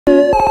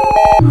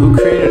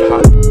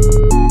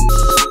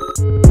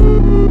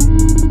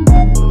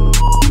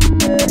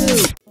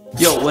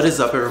What is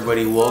up,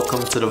 everybody?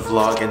 Welcome to the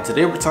vlog, and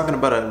today we're talking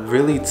about a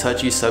really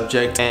touchy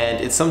subject,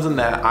 and it's something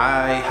that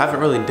I haven't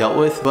really dealt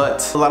with,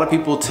 but a lot of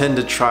people tend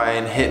to try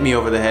and hit me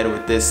over the head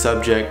with this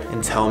subject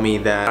and tell me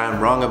that I'm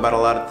wrong about a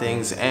lot of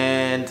things,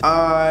 and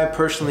I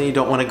personally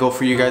don't want to go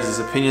for you guys'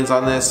 opinions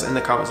on this in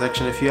the comment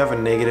section. If you have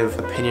a negative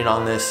opinion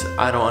on this,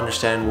 I don't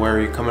understand where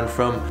you're coming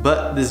from,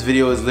 but this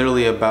video is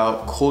literally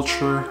about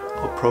culture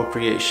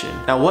appropriation.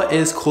 Now, what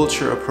is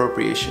culture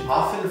appropriation?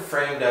 Often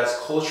framed as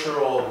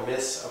cultural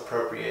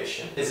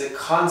misappropriation, is a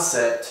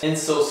concept in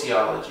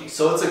sociology.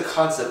 So it's a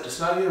concept,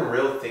 it's not even a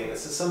real thing.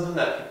 This is something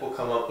that people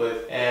come up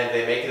with and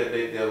they make it a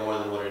big deal more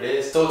than what it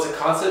is. So it's a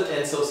concept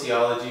in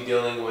sociology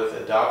dealing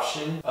with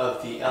adoption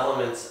of the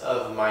elements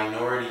of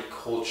minority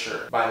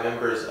culture by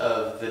members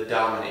of the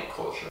dominant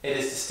culture. It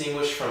is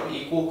distinguished from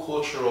equal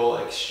cultural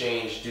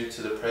exchange due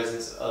to the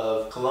presence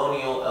of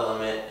colonial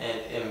element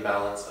and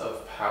imbalance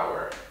of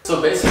power.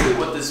 So basically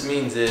what this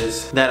means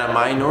is that a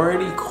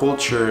minority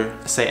culture,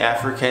 say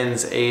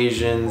Africans,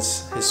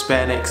 Asians,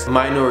 Hispanics,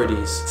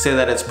 minorities, say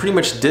that it's pretty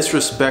much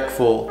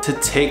disrespectful to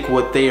take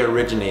what they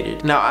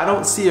originated. Now, I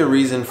don't see a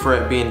reason for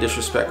it being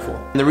disrespectful.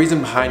 And the reason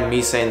behind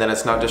me saying that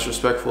it's not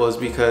disrespectful is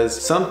because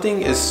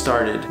something is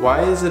started.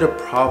 Why is it a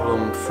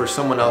problem for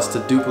someone else to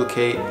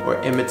duplicate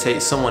or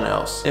imitate someone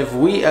else? If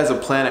we as a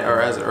planet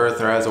or as Earth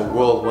or as a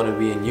world want to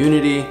be in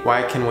unity,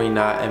 why can we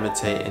not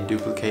imitate and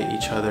duplicate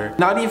each other?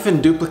 Not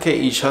even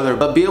duplicate each other,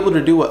 but be able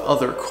to do what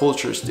other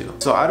cultures do.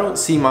 So I don't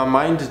see, my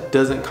mind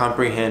doesn't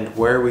comprehend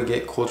where we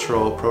get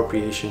cultural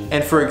appropriation.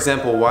 And for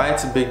example, why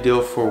it's a big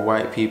deal for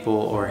white people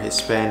or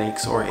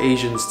Hispanics or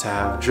Asians to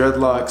have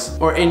dreadlocks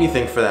or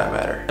anything for that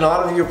matter. And a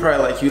lot of you are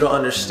probably like, you don't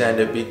understand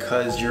it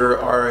because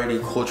you're already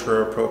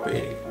culture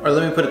appropriating. Or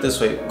let me put it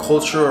this way,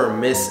 culture or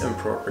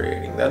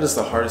misappropriating. That is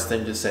the hardest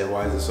thing to say.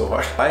 Why is it so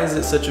hard? Why is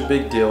it such a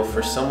big deal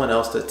for someone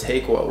else to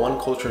take what one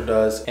culture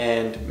does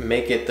and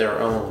make it their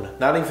own?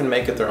 Not even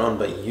make it their own,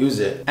 but use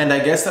it. And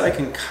I guess that I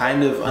can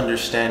kind of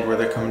understand where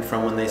they're coming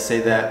from when they say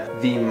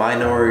that the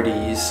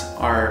minorities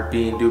are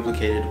being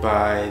duplicated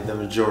by the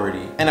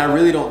majority. And I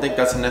really don't think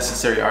that's a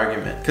necessary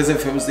argument. Because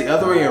if it was the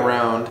other way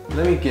around,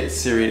 let me get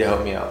Siri to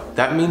help me out.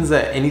 That means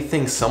that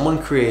anything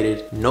someone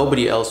created,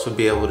 nobody else would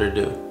be able to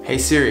do. Hey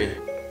Siri,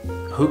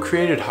 who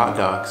created hot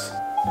dogs?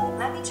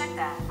 Let me check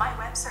that. My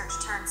web search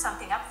turned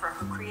something up for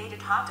who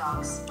created hot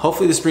dogs.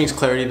 Hopefully this brings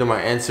clarity to my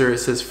answer. It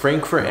says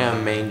Frankfurt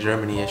am Main,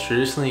 Germany is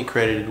traditionally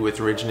credited with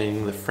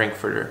originating the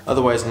Frankfurter,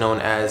 otherwise known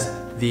as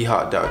the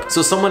hot dog.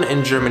 So someone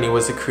in Germany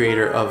was the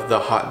creator of the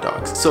hot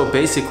dogs. So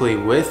basically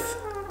with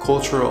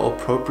cultural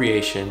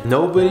appropriation,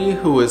 nobody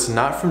who is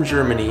not from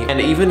Germany, and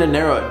even to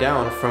narrow it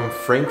down, from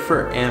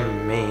Frankfurt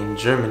am Main,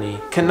 Germany,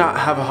 cannot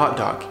have a hot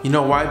dog. You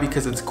know why?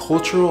 Because it's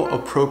cultural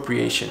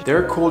appropriation.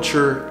 Their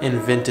culture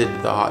invented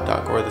the hot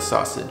dog or the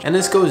sausage. And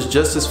this goes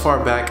just as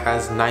far back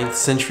as 9th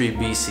century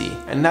BC.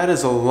 And that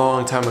is a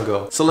long time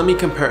ago. So let me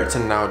compare it to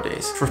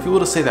nowadays. For people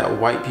to say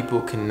that white people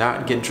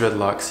cannot get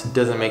dreadlocks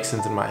doesn't make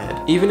sense in my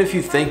head. Even if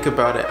you think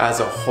about it as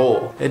a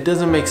whole, it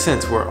doesn't make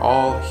sense. We're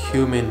all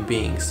human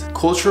beings.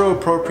 Cultural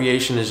appropriation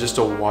is just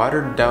a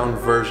watered down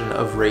version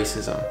of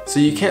racism. So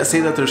you can't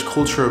say that there's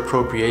cultural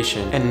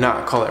appropriation and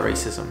not call it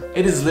racism.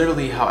 It is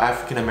literally how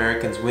African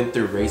Americans went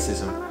through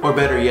racism, or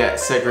better yet,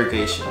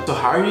 segregation. So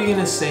how are you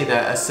gonna say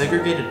that a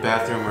segregated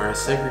bathroom or a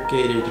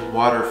segregated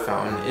water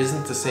fountain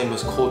isn't the same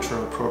as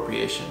cultural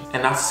appropriation?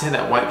 And not to say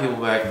that white people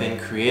back then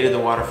created the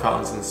water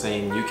fountains and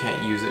saying you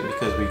can't use it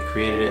because we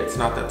created it. It's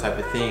not that type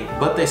of thing,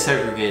 but they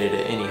segregated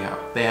it anyhow.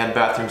 They had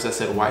bathrooms that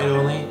said white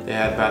only, they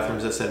had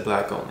bathrooms that said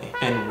black only.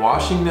 And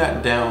washing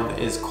that down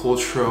is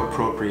cultural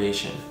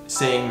appropriation,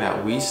 saying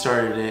that we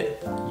started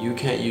it, you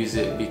can't use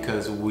it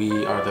because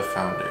we are the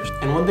founders.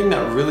 And one thing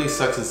that really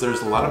sucks is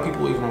there's a lot of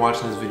people even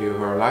watching this video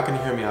who are not going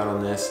to hear me out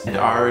on this and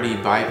already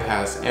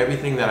bypass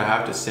everything that I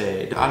have to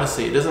say.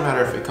 Honestly, it doesn't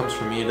matter if it comes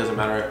from me, it doesn't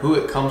matter who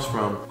it comes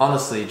from.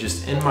 Honestly,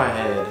 just in my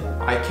head,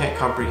 I can't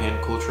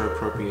comprehend cultural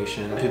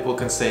appropriation. People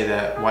can say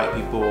that white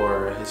people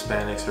or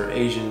Hispanics or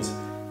Asians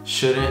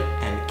shouldn't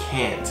and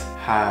can't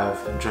have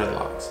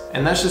dreadlocks.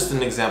 And that's just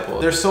an example.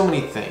 There's so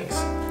many things.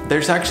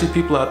 There's actually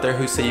people out there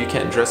who say you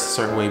can't dress a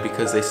certain way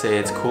because they say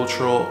it's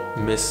cultural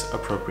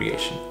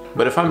misappropriation.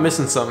 But if I'm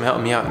missing something,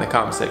 help me out in the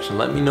comment section.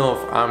 Let me know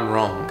if I'm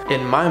wrong.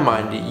 In my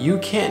mind, you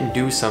can't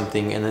do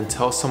something and then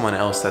tell someone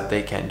else that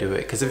they can't do it.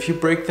 Because if you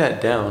break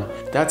that down,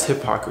 that's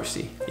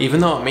hypocrisy. Even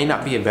though it may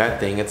not be a bad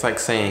thing, it's like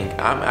saying,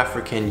 I'm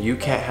African, you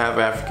can't have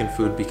African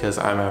food because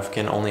I'm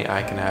African, only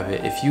I can have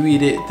it. If you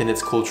eat it, then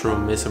it's cultural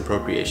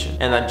misappropriation.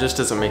 And that just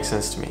doesn't make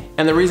sense to me.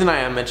 And the reason I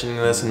am mentioning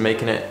this and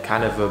making it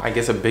kind of I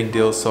guess a big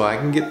deal so I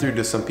can get through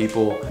to some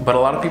people, but a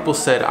lot of people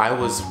said I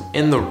was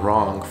in the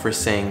wrong for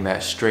saying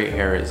that straight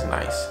hair is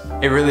nice.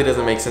 It really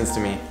doesn't make sense to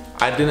me.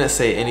 I didn't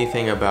say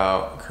anything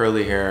about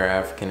curly hair,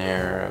 African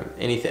hair,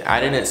 anything. I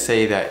didn't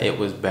say that it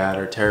was bad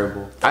or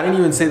terrible. I didn't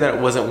even say that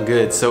it wasn't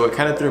good, so it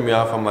kind of threw me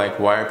off. I'm like,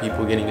 why are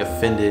people getting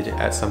offended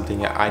at something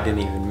that I didn't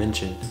even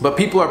mention? But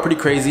people are pretty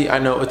crazy. I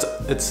know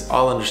it's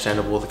all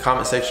understandable. The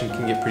comment section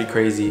can get pretty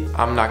crazy.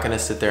 I'm not gonna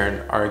sit there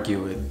and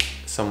argue with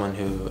someone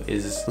who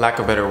is, lack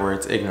of better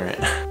words, ignorant.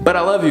 But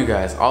I love you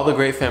guys. All the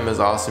Great fam is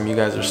awesome. You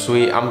guys are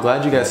sweet. I'm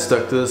glad you guys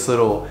stuck to this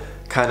little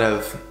kind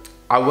of,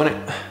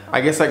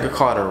 I guess I could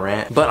call it a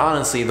rant. But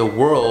honestly, the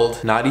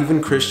world, not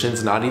even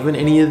Christians, not even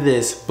any of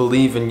this,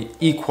 believe in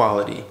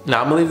equality.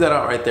 Now I'm gonna leave that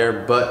out right there,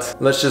 but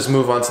let's just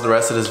move on to the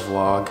rest of this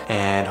vlog.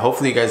 And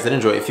hopefully you guys did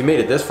enjoy it. If you made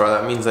it this far,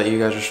 that means that you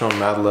guys are showing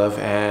mad love,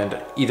 and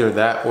either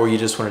that or you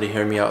just wanted to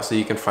hear me out so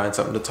you can find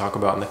something to talk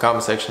about in the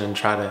comment section and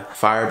try to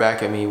fire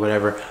back at me,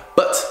 whatever.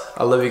 But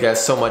I love you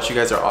guys so much. You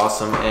guys are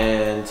awesome,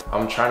 and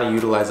I'm trying to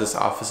utilize this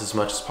office as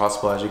much as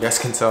possible, as you guys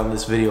can tell in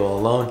this video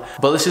alone.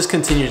 But let's just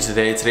continue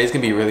today. Today's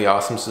gonna be really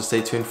awesome, so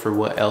stay tuned for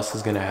what else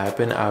is gonna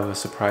happen. I have a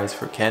surprise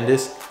for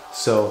Candace,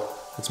 so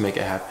let's make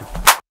it happen.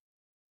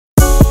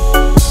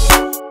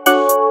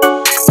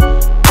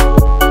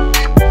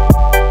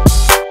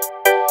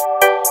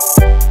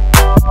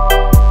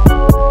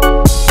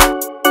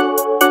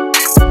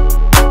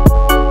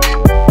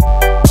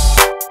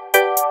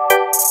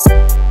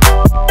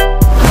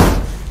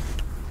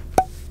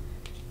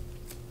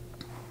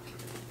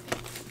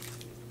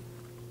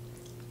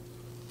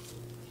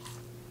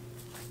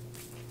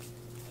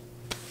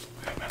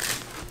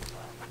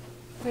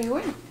 Where you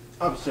went?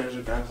 Upstairs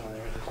with guys on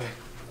there.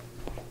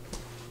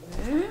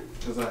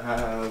 Because I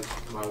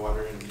have my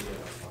water in the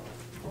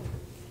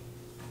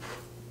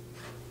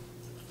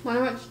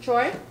Wanna watch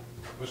Troy?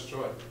 What's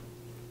Troy?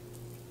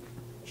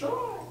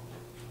 Troy!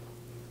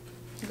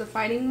 The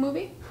fighting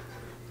movie?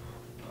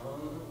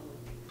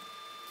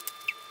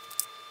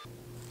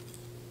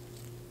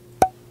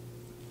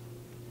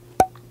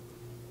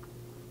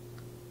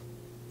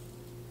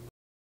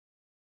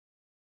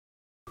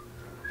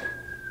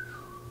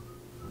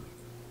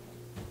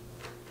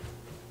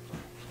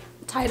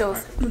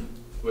 Titles.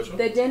 Which one?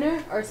 The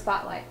Dinner or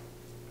Spotlight?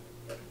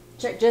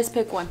 Just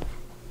pick one.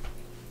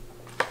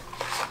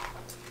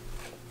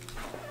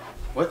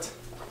 What?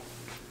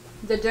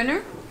 The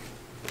Dinner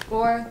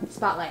or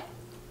Spotlight?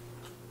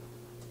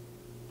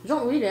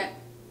 Don't read it.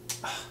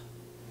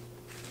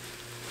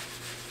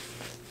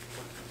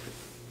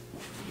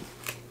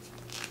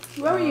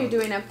 What were you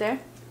doing up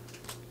there?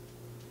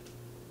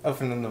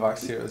 Opening the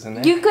box, see what was in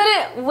there. You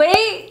couldn't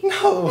wait?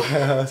 No,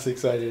 I was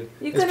excited.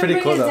 You It's couldn't pretty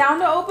bring cool it though. down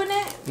to open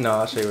it? No,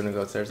 I'll show you when we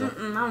go upstairs though. I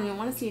don't even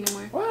want to see it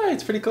anymore. Why?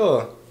 It's pretty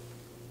cool.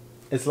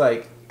 It's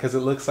like, because it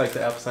looks like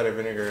the apple cider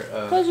vinegar.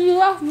 Because you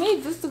left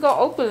me just to go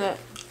open it.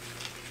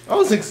 I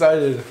was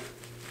excited.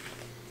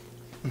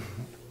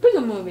 Pick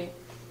a movie.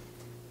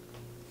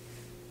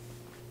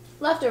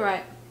 Left or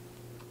right?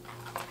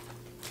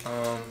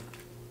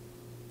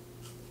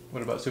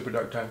 What about Super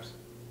Dark Times?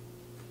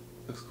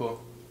 Looks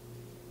cool.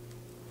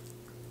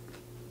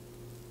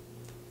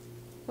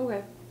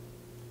 Okay.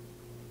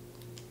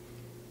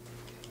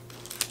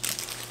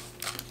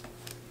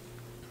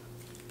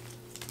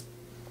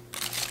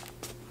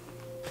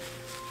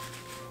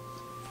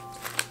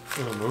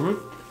 In a movie?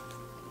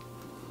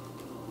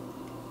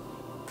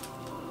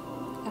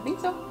 I think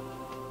so.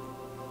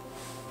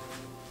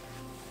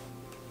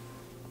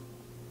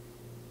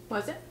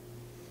 Was it?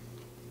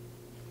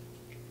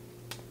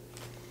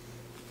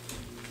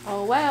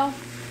 Oh well.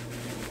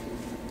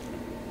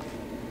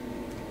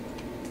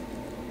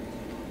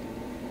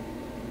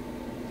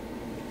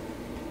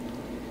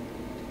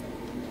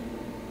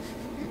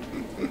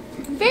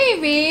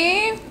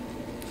 Baby!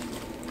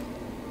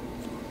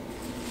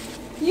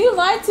 You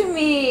lied to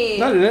me!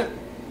 No, I didn't.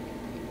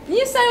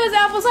 You said it was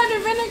apple cider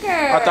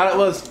vinegar! I thought it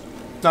was.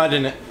 No, I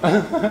didn't.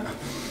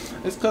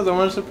 It's because I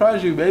want to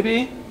surprise you,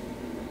 baby.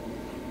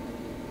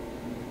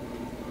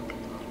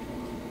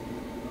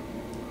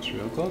 It's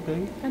real cold,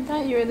 baby. I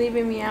thought you were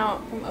leaving me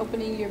out from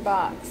opening your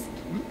box.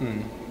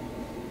 Mm-mm.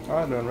 I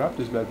had to unwrap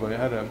this bad boy. I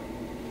had to.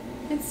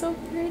 It's so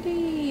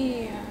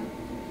pretty.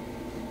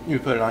 You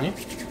put it on you?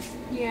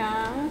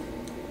 Yeah.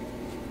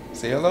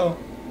 Say hello.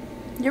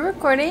 You're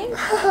recording?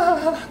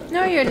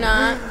 No, you're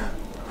not.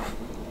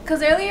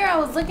 Because earlier I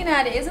was looking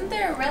at it. Isn't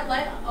there a red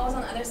light? I was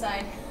on the other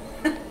side.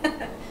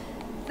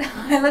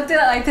 I looked at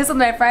it like this with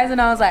my fries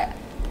and I was like...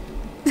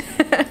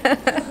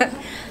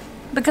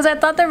 Because I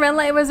thought the red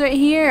light was right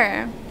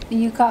here.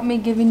 You caught me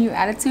giving you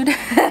attitude.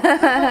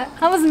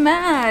 I was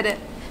mad.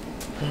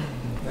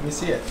 Let me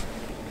see it.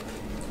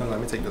 Oh,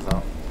 let me take this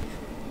off.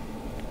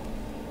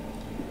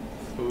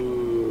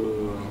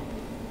 Ooh.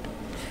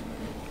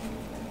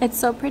 It's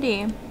so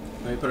pretty.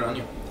 Let me put it on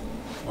you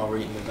while we're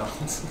eating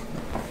McDonald's.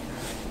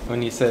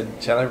 When you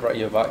said Chandler brought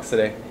you a box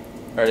today,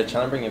 or did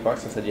Chandler bring you a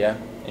box? I said yeah,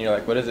 and you're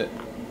like, what is it?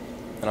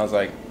 And I was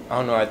like, I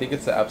don't know. I think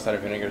it's the apple cider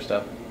vinegar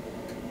stuff.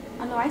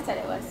 Oh no, I said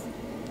it was.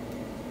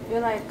 You're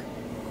like,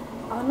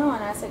 oh no,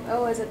 and I said,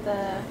 oh, is it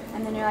the?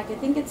 And then you're like, I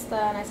think it's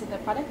the. And I said the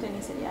product, and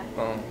you said yeah.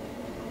 Oh.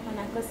 My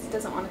necklace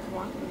doesn't want to come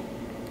off of me.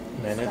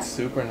 Man, it's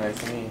super nice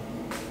to me.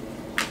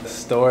 The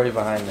story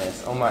behind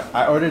this. Oh my!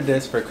 I ordered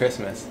this for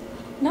Christmas.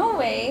 No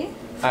way.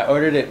 I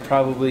ordered it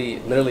probably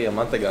literally a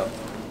month ago.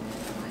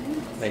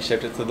 What? They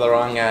shipped it to the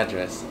wrong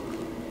address,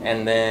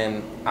 and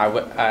then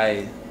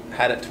I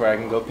had it to where I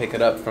can go pick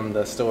it up from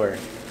the store.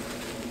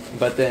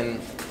 But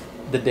then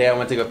the day I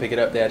went to go pick it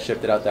up, they had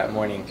shipped it out that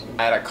morning.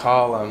 I had to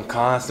call them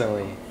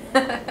constantly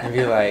and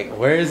be like,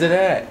 where is it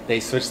at? They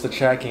switched the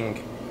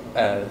tracking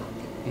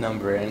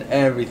number and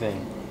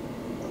everything.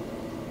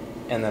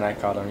 And then I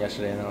called them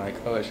yesterday and they're like,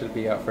 oh, it should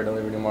be out for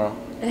delivery tomorrow.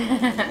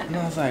 And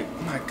I was like,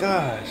 oh my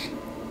gosh.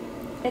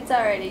 It's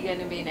already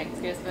gonna be next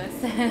Christmas.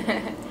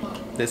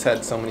 This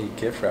had so many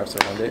gift wraps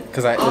around it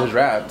because it was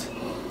wrapped. So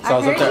I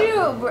was up heard there.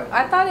 you.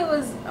 I thought it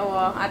was.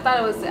 Well, I thought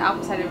it was the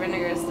apple cider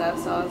vinegar stuff.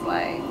 So I was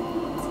like,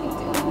 what's he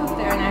doing up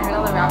there? And I heard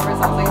all the wrappers.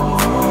 I was like,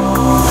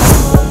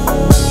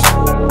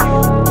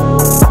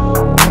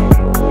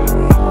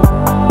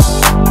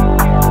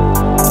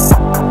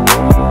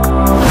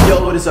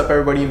 Yo, what is up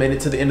everybody? You made it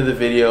to the end of the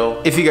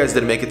video. If you guys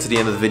did make it to the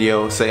end of the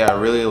video, say I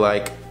really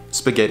like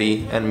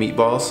spaghetti and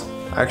meatballs.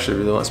 I actually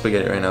really want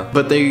spaghetti right now.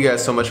 But thank you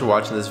guys so much for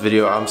watching this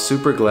video. I'm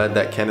super glad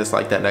that Candace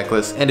liked that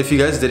necklace. And if you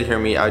guys did hear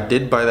me, I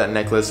did buy that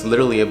necklace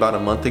literally about a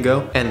month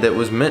ago. And it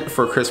was meant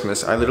for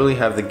Christmas. I literally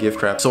have the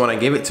gift wrap. So when I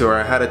gave it to her,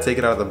 I had to take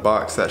it out of the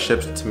box that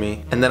shipped it to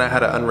me. And then I had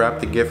to unwrap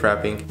the gift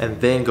wrapping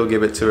and then go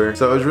give it to her.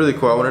 So it was really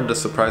cool. I wanted to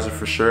surprise her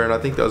for sure. And I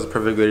think that was a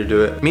perfect way to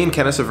do it. Me and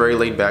Candace are very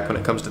laid back when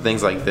it comes to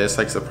things like this,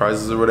 like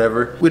surprises or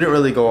whatever. We didn't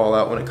really go all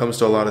out when it comes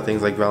to a lot of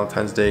things like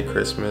Valentine's Day,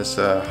 Christmas,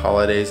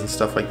 holidays and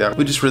stuff like that.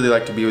 We just really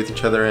like to be with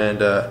each other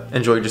and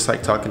enjoy just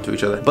like talking to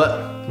each other. But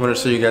I want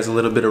to show you guys a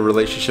little bit of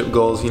relationship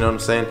goals, you know what I'm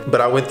saying? But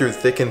I went through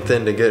thick and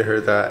thin to get her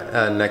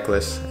that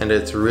necklace, and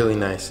it's really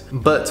nice.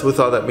 But with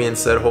all that being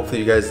said, hopefully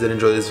you guys did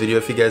enjoy this video.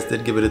 If you guys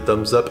did, give it a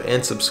thumbs up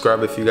and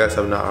subscribe if you guys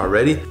have not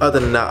already. Other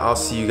than that, I'll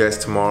see you guys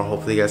tomorrow.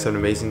 Hopefully you guys have an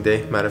amazing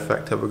day. Matter of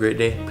fact, have a great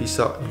day. Peace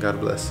out and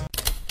God bless.